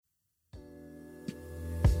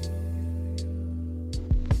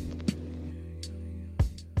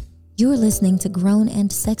You're listening to Grown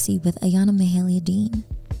and Sexy with Ayana Mahalia Dean.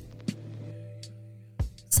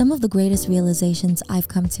 Some of the greatest realizations I've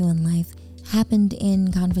come to in life happened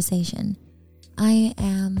in conversation. I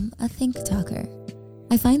am a think talker.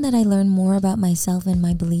 I find that I learn more about myself and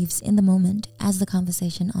my beliefs in the moment as the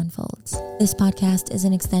conversation unfolds. This podcast is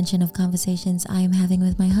an extension of conversations I am having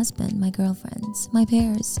with my husband, my girlfriends, my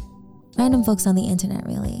peers, random folks on the internet,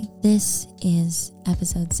 really. This is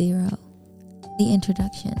episode 0, the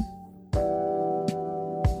introduction.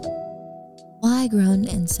 Why Grown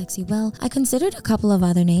and Sexy? Well, I considered a couple of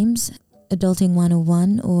other names, Adulting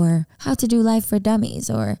 101 or How to Do Life for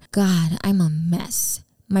Dummies or God, I'm a Mess.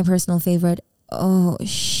 My personal favorite, Oh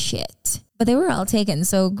Shit. But they were all taken,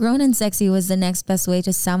 so Grown and Sexy was the next best way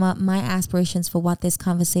to sum up my aspirations for what this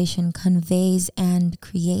conversation conveys and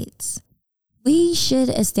creates. We should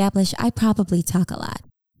establish I probably talk a lot.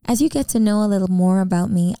 As you get to know a little more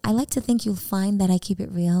about me, I like to think you'll find that I keep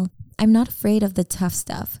it real. I'm not afraid of the tough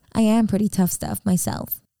stuff. I am pretty tough stuff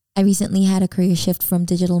myself. I recently had a career shift from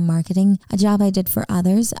digital marketing, a job I did for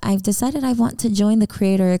others. I've decided I want to join the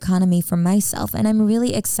creator economy for myself, and I'm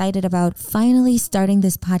really excited about finally starting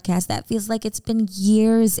this podcast that feels like it's been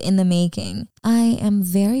years in the making. I am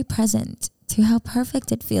very present to how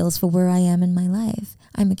perfect it feels for where I am in my life.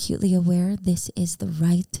 I'm acutely aware this is the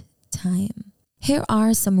right time. Here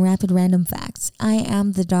are some rapid random facts. I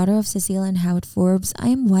am the daughter of Cecile and Howard Forbes. I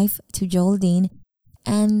am wife to Joel Dean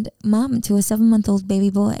and mom to a 7-month-old baby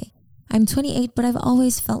boy. I'm 28, but I've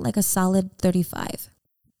always felt like a solid 35.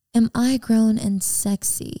 Am I grown and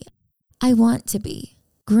sexy? I want to be.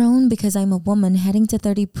 Grown because I'm a woman heading to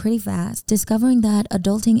 30 pretty fast, discovering that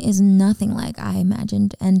adulting is nothing like I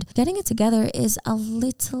imagined, and getting it together is a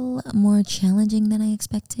little more challenging than I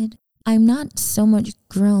expected. I'm not so much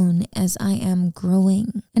grown as I am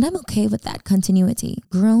growing, and I'm okay with that continuity.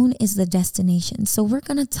 Grown is the destination, so we're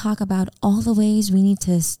going to talk about all the ways we need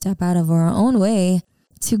to step out of our own way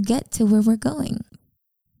to get to where we're going.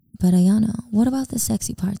 But Ayana, what about the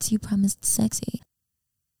sexy parts? You promised sexy.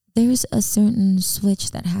 There's a certain switch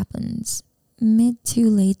that happens, mid to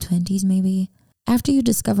late 20s maybe, after you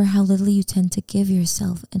discover how little you tend to give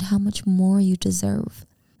yourself and how much more you deserve.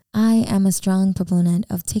 I am a strong proponent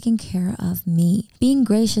of taking care of me, being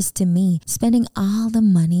gracious to me, spending all the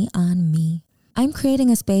money on me. I'm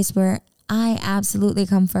creating a space where I absolutely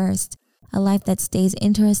come first, a life that stays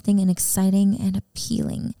interesting and exciting and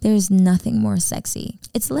appealing. There's nothing more sexy.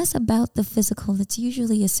 It's less about the physical that's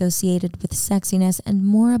usually associated with sexiness and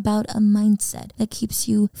more about a mindset that keeps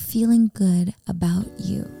you feeling good about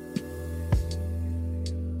you.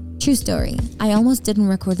 True story, I almost didn't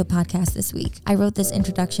record the podcast this week. I wrote this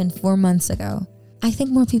introduction 4 months ago. I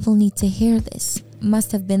think more people need to hear this.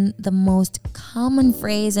 Must have been the most common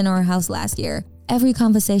phrase in our house last year. Every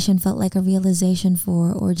conversation felt like a realization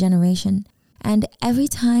for our generation. And every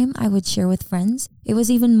time I would share with friends, it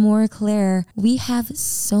was even more clear we have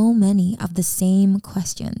so many of the same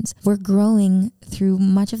questions. We're growing through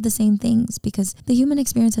much of the same things because the human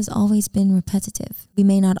experience has always been repetitive. We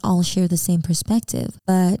may not all share the same perspective,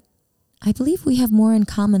 but I believe we have more in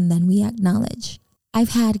common than we acknowledge.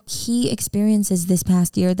 I've had key experiences this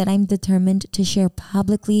past year that I'm determined to share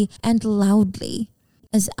publicly and loudly.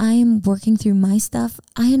 As I'm working through my stuff,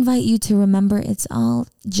 I invite you to remember it's all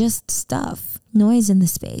just stuff, noise in the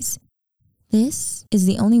space. This is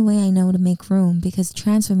the only way I know to make room because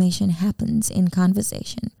transformation happens in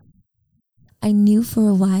conversation. I knew for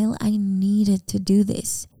a while I needed to do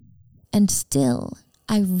this, and still,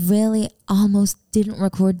 I really almost didn't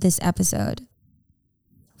record this episode.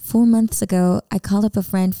 4 months ago, I called up a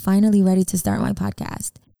friend finally ready to start my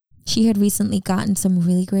podcast. She had recently gotten some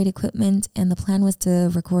really great equipment, and the plan was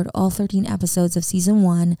to record all 13 episodes of season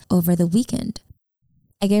 1 over the weekend.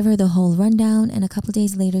 I gave her the whole rundown, and a couple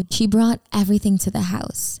days later, she brought everything to the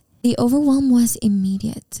house. The overwhelm was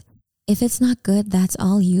immediate. If it's not good, that's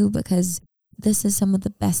all you, because this is some of the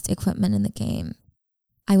best equipment in the game.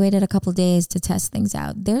 I waited a couple days to test things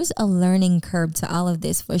out. There's a learning curve to all of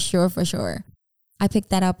this for sure. I picked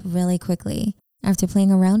that up really quickly. After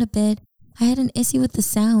playing around a bit, I had an issue with the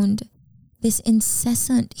sound. This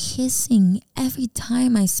incessant hissing every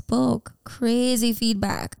time I spoke. Crazy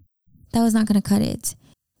feedback. That was not going to cut it.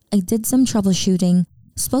 I did some troubleshooting,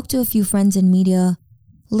 spoke to a few friends in media,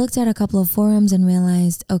 looked at a couple of forums and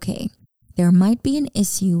realized, okay, there might be an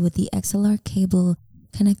issue with the XLR cable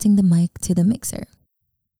connecting the mic to the mixer.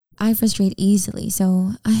 I frustrate easily,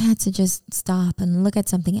 so I had to just stop and look at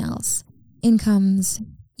something else. In comes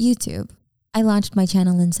YouTube. I launched my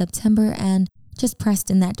channel in September and just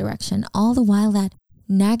pressed in that direction, all the while that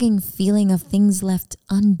nagging feeling of things left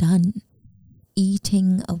undone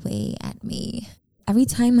eating away at me. Every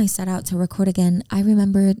time I set out to record again, I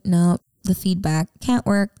remembered, no, the feedback can't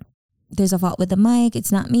work. There's a fault with the mic.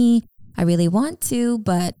 It's not me. I really want to,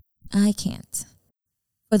 but I can't.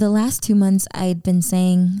 For the last 2 months, I'd been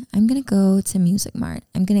saying, I'm going to go to Music Mart.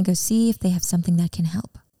 I'm going to go see if they have something that can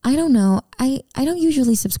help. I don't know. I don't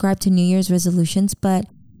usually subscribe to New Year's resolutions, but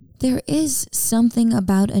there is something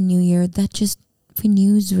about a new year that just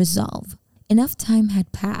renews resolve. Enough time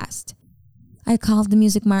had passed. I called the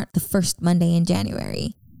Music Mart the first Monday in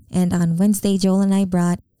January. And on Wednesday, Joel and I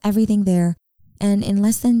brought everything there. And in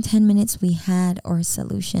less than 10 minutes, we had our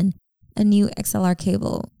solution. A new XLR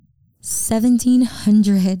cable.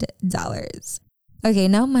 $1,700. Okay,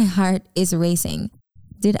 now my heart is racing.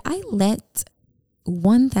 Did I let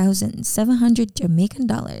 1,700 Jamaican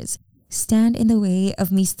dollars stand in the way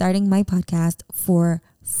of me starting my podcast for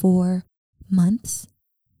 4 months?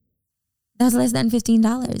 That's less than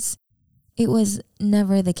 $15. It was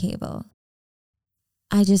never the cable.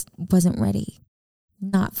 I just wasn't ready.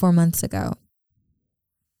 Not 4 months ago.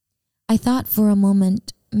 I thought for a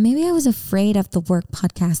moment, maybe I was afraid of the work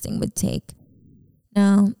podcasting would take.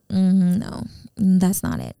 No, that's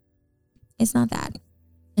not it. It's not that.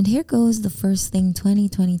 And here goes the first thing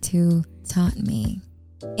 2022 taught me.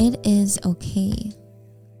 It is okay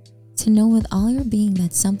to know with all your being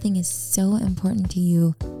that something is so important to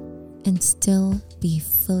you and still be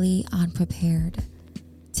fully unprepared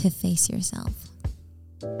to face yourself.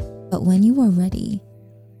 But when you are ready,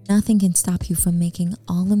 nothing can stop you from making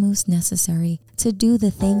all the moves necessary to do the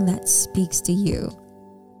thing that speaks to you.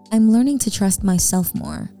 I'm learning to trust myself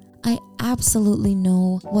more. I absolutely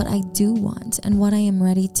know what I do want and what I am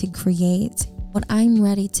ready to create, what I'm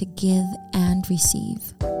ready to give and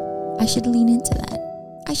receive. I should lean into that.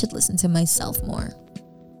 I should listen to myself more.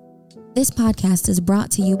 This podcast is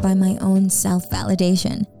brought to you by my own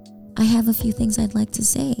self-validation. I have a few things I'd like to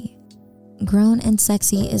say. Grown and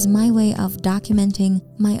Sexy is my way of documenting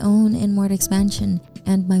my own inward expansion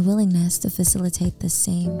and my willingness to facilitate the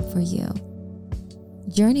same for you.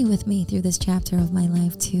 Journey with me through this chapter of my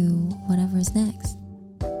life to whatever's next.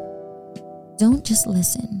 Don't just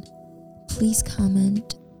listen. Please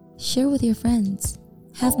comment, share with your friends,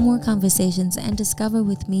 have more conversations, and discover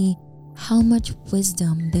with me how much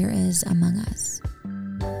wisdom there is among us.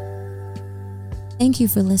 Thank you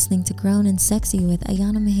for listening to Grown and Sexy with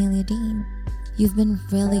Ayana Mahalia Dean. You've been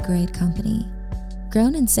really great company.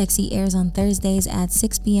 Grown and Sexy airs on Thursdays at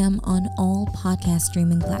 6 p.m. on all podcast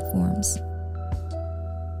streaming platforms.